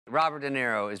Robert De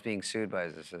Niro is being sued by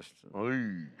his assistant.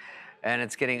 And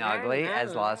it's getting ugly,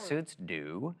 as lawsuits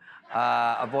do.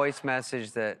 A voice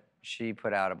message that she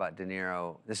put out about De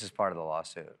Niro. This is part of the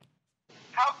lawsuit.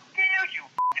 How dare you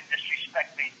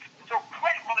disrespect me? So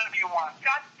credit whatever you want.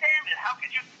 God damn it, how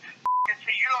could you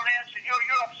say you don't answer? You're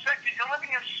upset because you're living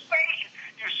in Spain.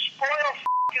 You spoiled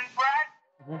brat.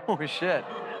 Oh, shit.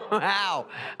 Wow.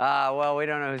 Well, we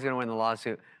don't know who's going to win the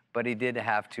lawsuit, but he did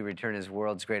have to return his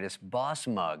world's greatest boss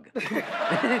mug. Just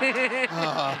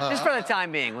for the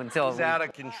time being, until he's out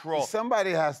of control.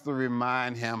 Somebody has to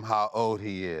remind him how old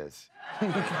he is.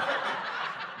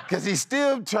 Because he's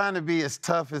still trying to be as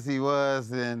tough as he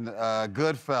was in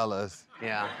Goodfellas.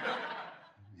 Yeah.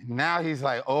 Now he's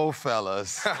like, old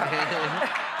fellas.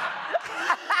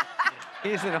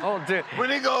 He's an old dude.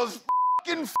 When he goes,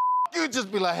 f***ing you,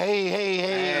 just be like, hey, hey,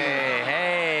 hey.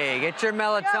 Hey, get your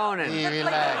melatonin. Yeah,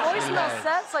 like the voicemail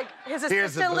says, like, his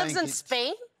assistant lives in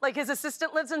Spain? Like, his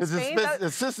assistant lives in Spain? His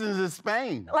assistant's in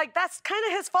Spain. Like, that's kind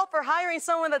of his fault for hiring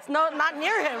someone that's not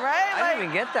near him, right? I didn't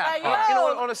even get that. You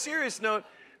know, on a serious note,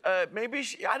 maybe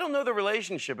I don't know the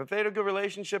relationship. If they had a good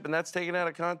relationship and that's taken out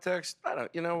of context, I don't.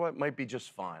 You know what? Might be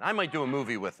just fine. I might do a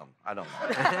movie with them. I don't know.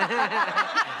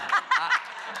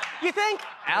 You think?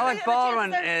 Alec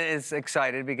Baldwin is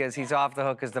excited because he's off the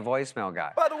hook as the voicemail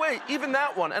guy. By the way, even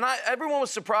that one, and everyone was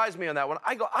surprised me on that one.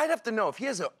 I go, I'd have to know if he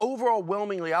has an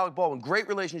overwhelmingly Alec Baldwin great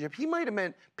relationship. He might have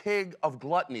meant pig of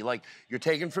gluttony, like you're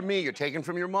taken from me, you're taken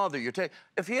from your mother,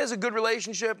 If he has a good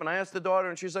relationship, and I asked the daughter,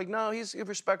 and she's like, no, he's a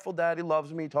respectful dad. He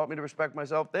loves me. He taught me to respect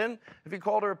myself. Then, if he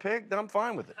called her a pig, then I'm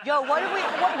fine with it. Yo, what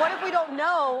if we don't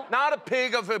know? Not a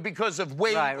pig because of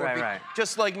weight. Right.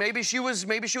 Just like maybe she was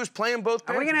playing both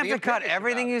pigs. Are we gonna have to cut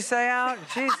everything you say out?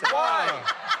 Jesus. Why?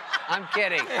 I'm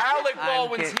kidding. Alec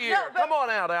Baldwin's here. No, Come on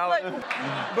out, Alec.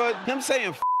 But him saying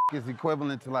f is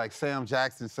equivalent to like Sam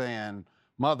Jackson saying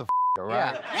motherfucker,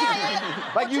 right?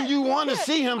 Yeah. Like you want to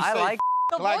see him say like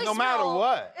like no matter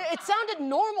what. It sounded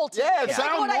normal to me. Yeah, it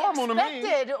sounded normal to me. What I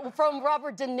expected from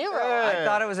Robert De Niro. Yeah. I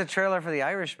thought it was a trailer for The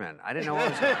Irishman. I didn't know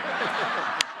what was going on.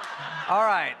 All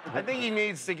right. I think he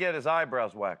needs to get his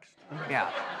eyebrows waxed. Yeah.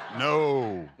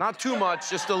 No. Not too much,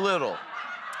 just a little.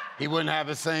 He wouldn't have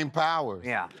the same powers.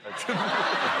 Yeah.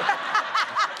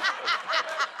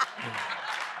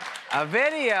 A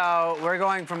video, we're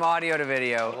going from audio to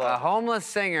video. A homeless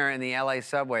singer in the LA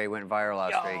subway went viral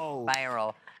last week.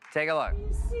 Viral. Take a look.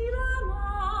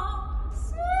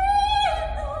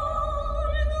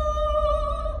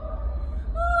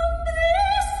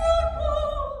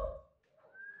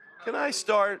 Can I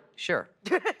start? Sure.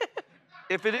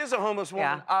 If it is a homeless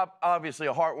woman, obviously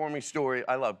a heartwarming story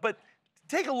I love. But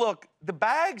take a look. The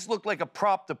bags look like a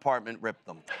prop department ripped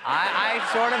them. I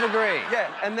sort of agree.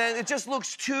 Yeah, and then it just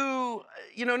looks too,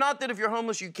 not that if you're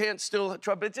homeless you can't still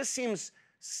try, but it just seems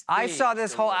staged. I saw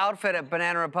this whole outfit at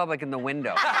Banana Republic in the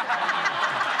window.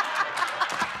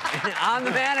 On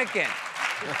the mannequin.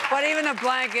 But even the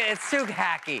blanket, it's too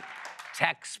hacky.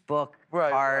 Textbook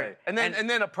art. Right. And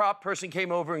then a prop person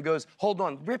came over and goes, hold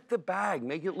on, rip the bag,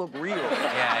 make it look real.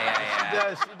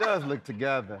 Yeah. She does look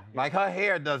together. Like her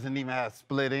hair doesn't even have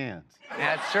split ends.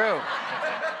 That's true.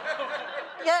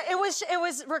 Yeah, it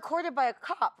was recorded by a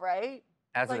cop, right?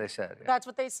 That's what they said. Yeah. That's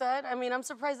what they said? I mean, I'm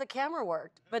surprised the camera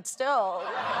worked, but still. This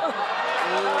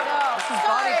is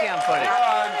body cam footage.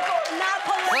 Not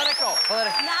political.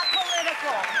 Political. Not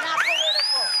political. Not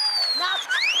political. Not.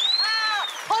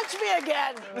 Punch me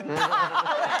again.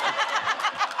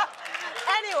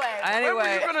 Anyway. When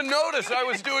were you gonna notice I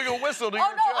was doing a whistle to your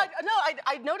job?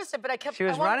 I noticed it, but I kept. She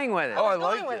was running with it. Oh, I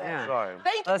liked it. Yeah. Sorry.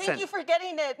 Thank you for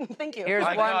getting it. Thank you. Here's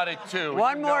I got it too.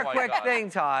 One more quick thing,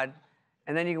 Todd,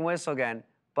 and then you can whistle again.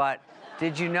 But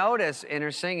did you notice in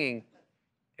her singing,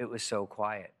 it was so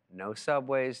quiet. No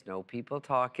subways, no people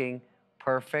talking.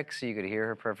 Perfect, so you could hear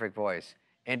her perfect voice.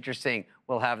 Interesting.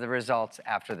 We'll have the results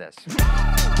after this.